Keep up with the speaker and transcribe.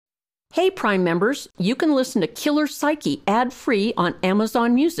Hey, Prime members, you can listen to Killer Psyche ad-free on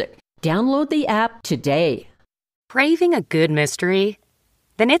Amazon Music. Download the app today. Craving a good mystery?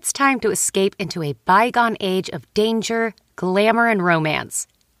 Then it's time to escape into a bygone age of danger, glamour, and romance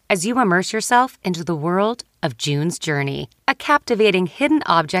as you immerse yourself into the world of June's Journey, a captivating hidden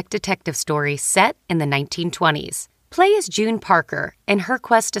object detective story set in the 1920s. Play as June Parker in her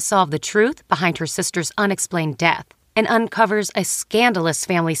quest to solve the truth behind her sister's unexplained death, and uncovers a scandalous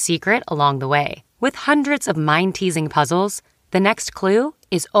family secret along the way. With hundreds of mind-teasing puzzles, the next clue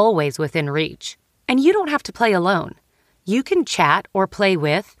is always within reach. And you don't have to play alone. You can chat or play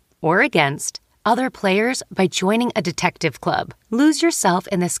with, or against, other players by joining a detective club. Lose yourself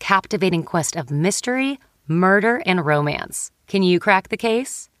in this captivating quest of mystery, murder, and romance. Can you crack the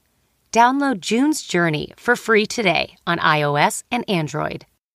case? Download June's Journey for free today on iOS and Android.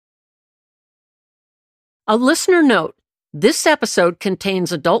 A listener note, this episode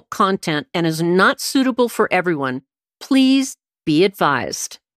contains adult content and is not suitable for everyone. Please be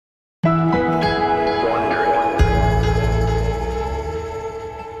advised.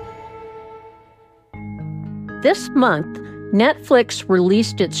 This month, Netflix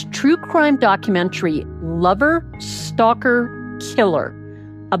released its true crime documentary, Lover, Stalker, Killer,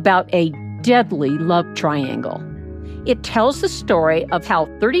 about a deadly love triangle. It tells the story of how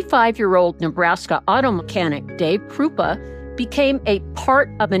 35-year-old Nebraska auto mechanic Dave Krupa became a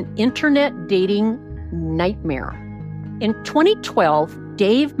part of an internet dating nightmare. In 2012,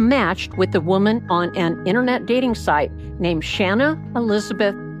 Dave matched with a woman on an internet dating site named Shanna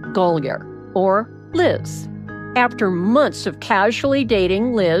Elizabeth Golyar, or Liz. After months of casually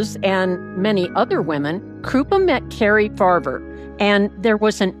dating Liz and many other women, Krupa met Cari Farver, and there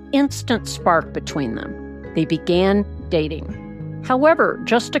was an instant spark between them. They began dating. However,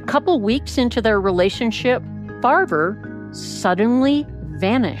 just a couple weeks into their relationship, Farver suddenly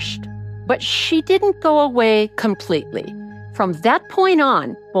vanished. But she didn't go away completely. From that point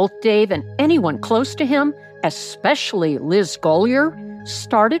on, both Dave and anyone close to him, especially Liz Golyar,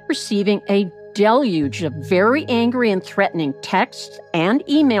 started receiving a deluge of very angry and threatening texts and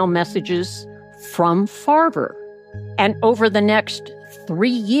email messages from Farver. And over the next 3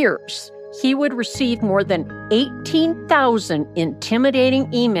 years, he would receive more than 18,000 intimidating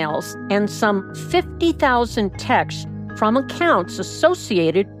emails and some 50,000 texts from accounts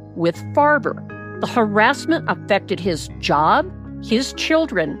associated with Farver. The harassment affected his job, his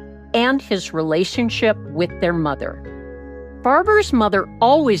children, and his relationship with their mother. Farver's mother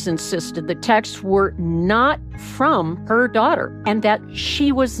always insisted the texts were not from her daughter and that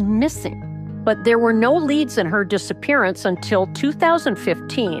she was missing. But there were no leads in her disappearance until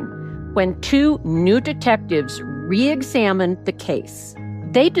 2015, when two new detectives re-examined the case.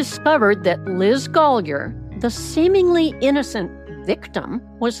 They discovered that Liz Golyar, the seemingly innocent victim,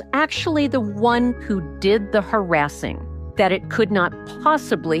 was actually the one who did the harassing, that it could not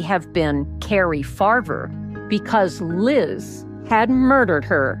possibly have been Cari Farver because Liz had murdered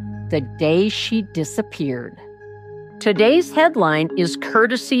her the day she disappeared. Today's headline is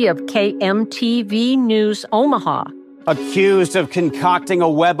courtesy of KMTV News Omaha. Accused of concocting a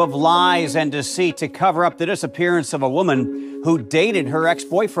web of lies and deceit to cover up the disappearance of a woman who dated her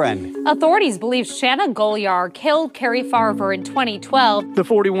ex-boyfriend. Authorities believe Shanna Golyar killed Cari Farver in 2012. The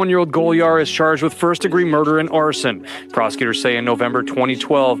 41-year-old Golyar is charged with first-degree murder and arson. Prosecutors say in November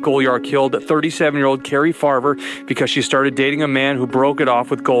 2012, Golyar killed 37-year-old Cari Farver because she started dating a man who broke it off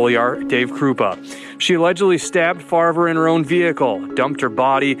with Golyar, Dave Krupa. She allegedly stabbed Farver in her own vehicle, dumped her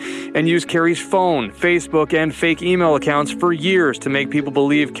body, and used Cari's phone, Facebook, and fake email accounts for years to make people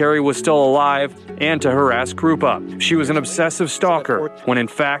believe Cari was still alive and to harass Krupa. She was an obsessive stalker, when in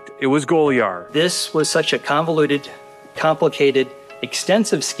fact it was Golyar. This was such a convoluted, complicated,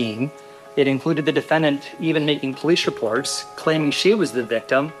 extensive scheme. It included the defendant even making police reports claiming she was the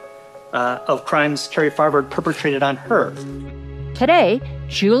victim of crimes Cari Farver perpetrated on her. Today,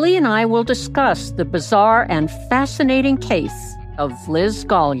 Julie and I will discuss the bizarre and fascinating case of Liz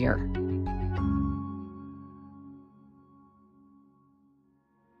Golyar.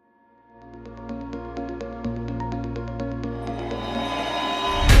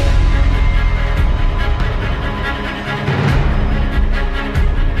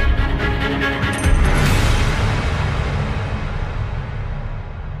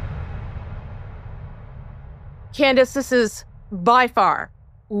 Candice, this is by far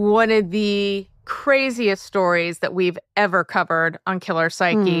one of the craziest stories that we've ever covered on Killer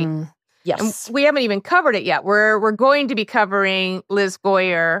Psyche. Yes. And we haven't even covered it yet. We're going to be covering Liz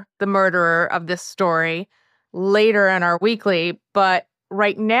Golyar, the murderer of this story, later in our weekly. But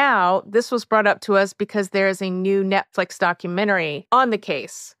right now, this was brought up to us because there is a new Netflix documentary on the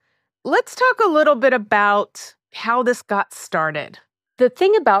case. Let's talk a little bit about how this got started. The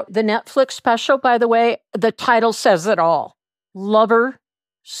thing about the Netflix special, by the way, the title says it all. Lover,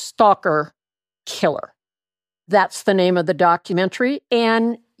 Stalker, Killer. That's the name of the documentary.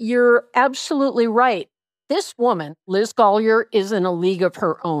 And you're absolutely right. This woman, Liz Golyar, is in a league of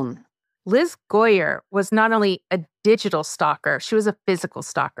her own. Liz Golyar was not only a digital stalker, she was a physical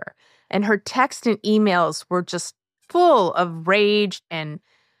stalker. And her text and emails were just full of rage and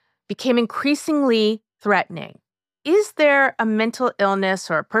became increasingly threatening. Is there a mental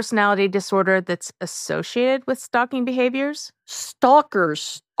illness or a personality disorder that's associated with stalking behaviors?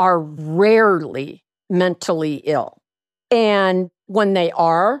 Stalkers are rarely mentally ill. And when they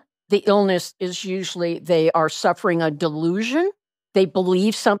are, the illness is usually they are suffering a delusion. They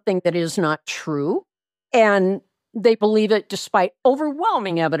believe something that is not true. And they believe it despite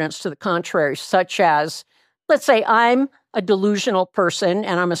overwhelming evidence to the contrary, such as, let's say I'm a delusional person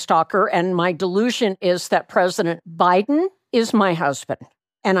and I'm a stalker, and my delusion is that President Biden is my husband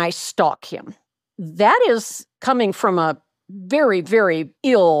and I stalk him. That is coming from a very, very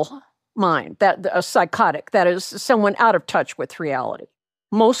ill mind, that a psychotic, that is someone out of touch with reality.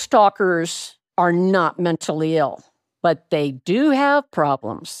 Most stalkers are not mentally ill, but they do have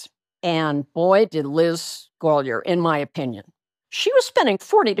problems. And boy, did Liz Golyar, in my opinion. She was spending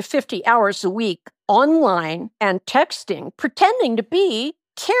 40 to 50 hours a week online and texting, pretending to be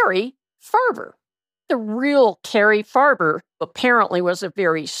Cari Farver. The real Cari Farver apparently was a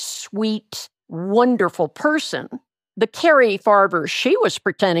very sweet, wonderful person. The Cari Farver she was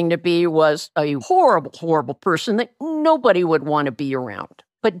pretending to be was a horrible, horrible person that nobody would want to be around.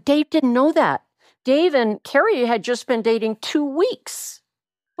 But Dave didn't know that. Dave and Cari had just been dating 2 weeks.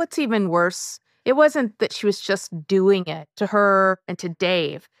 What's even worse, it wasn't that she was just doing it to her and to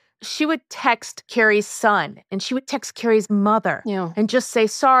Dave. She would text Cari's son and she would text Cari's mother and just say,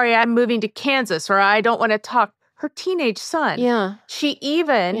 sorry, I'm moving to Kansas, or I don't want to talk. Her teenage son. Yeah. She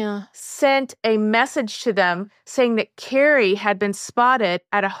even sent a message to them saying that Cari had been spotted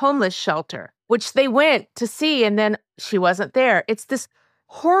at a homeless shelter, which they went to see, and then she wasn't there. It's this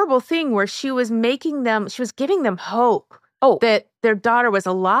horrible thing where she was giving them hope that their daughter was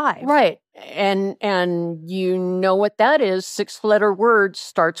alive. Right. And you know what that is. 6-letter word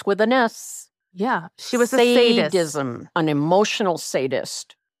starts with an S. Yeah. She was a sadist. Sadism, an emotional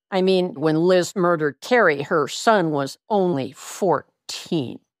sadist. I mean, when Liz murdered Cari, her son was only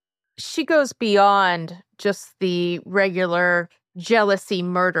 14. She goes beyond just the regular jealousy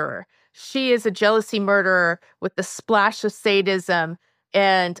murderer. She is a jealousy murderer with a splash of sadism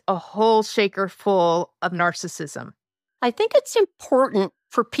and a whole shaker full of narcissism. I think it's important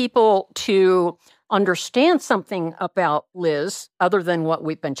for people to understand something about Liz other than what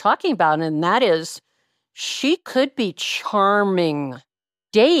we've been talking about, and that is she could be charming.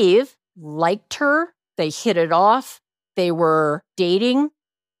 Dave liked her. They hit it off. They were dating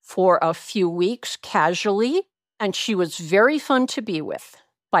for a few weeks casually, and she was very fun to be with,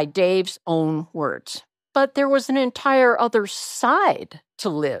 by Dave's own words. But there was an entire other side to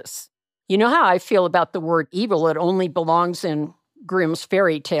Liz. You know how I feel about the word evil. It only belongs in Grimm's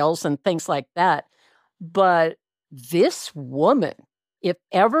fairy tales and things like that. But this woman, if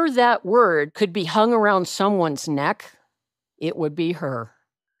ever that word could be hung around someone's neck, it would be her.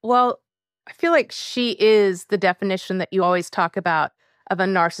 Well, I feel like she is the definition that you always talk about of a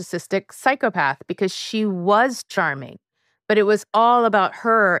narcissistic psychopath, because she was charming, but it was all about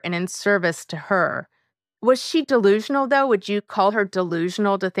her and in service to her. Was she delusional, though? Would you call her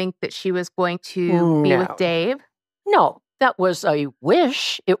delusional to think that she was going to be with Dave? No, that was a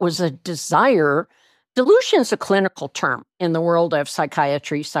wish. It was a desire. Delusion is a clinical term in the world of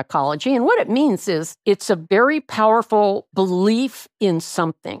psychiatry, psychology. And what it means is it's a very powerful belief in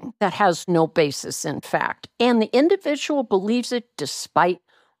something that has no basis in fact. And the individual believes it despite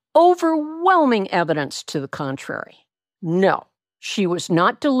overwhelming evidence to the contrary. No, she was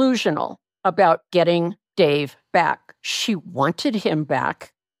not delusional about getting Dave back. She wanted him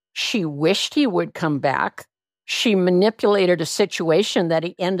back. She wished he would come back. She manipulated a situation that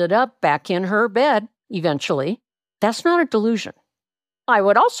he ended up back in her bed eventually. That's not a delusion. I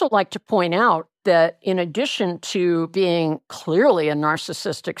would also like to point out that in addition to being clearly a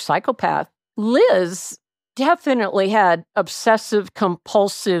narcissistic psychopath, Liz definitely had obsessive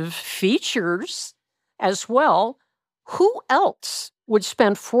compulsive features as well. Who else would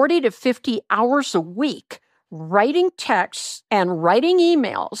spend 40 to 50 hours a week writing texts and writing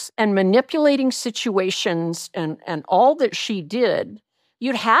emails and manipulating situations and all that she did?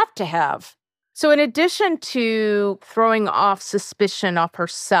 You'd have to have. So in addition to throwing off suspicion off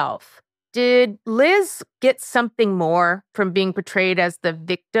herself, Did Liz get something more from being portrayed as the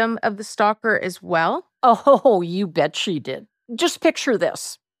victim of the stalker as well? Oh, you bet she did. Just picture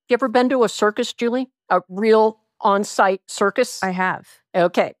this. You ever been to a circus, Julie? A real on-site circus? I have.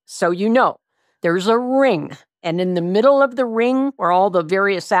 Okay, so you know, there's a ring. And in the middle of the ring, where all the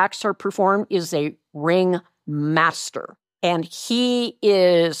various acts are performed, is a ring master. And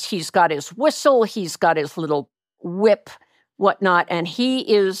he's got his whistle, he's got his little whip, whatnot, and he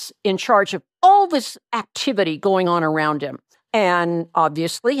is in charge of all this activity going on around him. And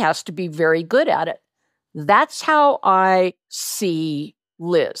obviously has to be very good at it. That's how I see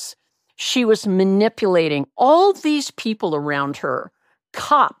Liz. She was manipulating all these people around her,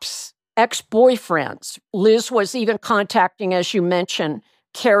 cops, ex-boyfriends. Liz was even contacting, as you mentioned,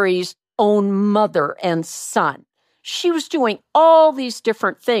 Cari's own mother and son. She was doing all these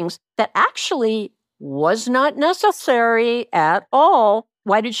different things that actually was not necessary at all.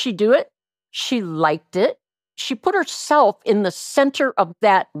 Why did she do it? She liked it. She put herself in the center of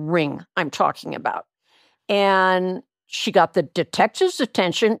that ring I'm talking about. And she got the detective's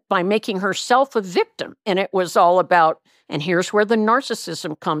attention by making herself a victim. And it was all about, and here's where the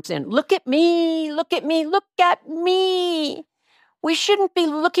narcissism comes in. Look at me, look at me, look at me. We shouldn't be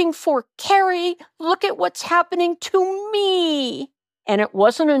looking for Cari. Look at what's happening to me. And it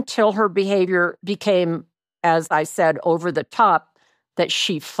wasn't until her behavior became, as I said, over the top, that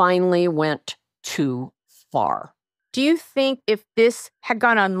she finally went too far. Do you think if this had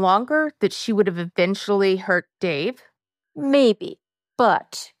gone on longer, that she would have eventually hurt Dave? Maybe,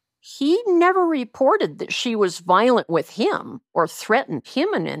 but he never reported that she was violent with him or threatened him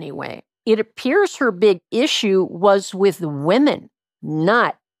in any way. It appears her big issue was with women,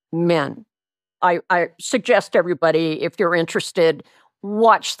 not men. I suggest everybody, if you're interested,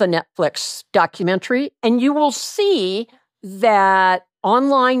 watch the Netflix documentary, and you will see that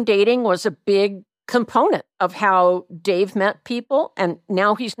online dating was a big component of how Dave met people, and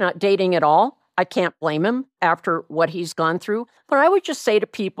now he's not dating at all. I can't blame him after what he's gone through. But I would just say to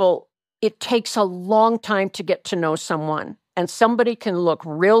people, it takes a long time to get to know someone, and somebody can look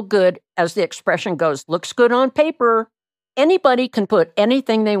real good, as the expression goes, looks good on paper. Anybody can put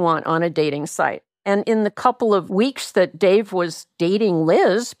anything they want on a dating site. And in the couple of weeks that Dave was dating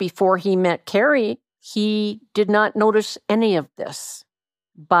Liz before he met Cari, he did not notice any of this.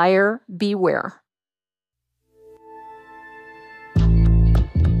 Buyer beware.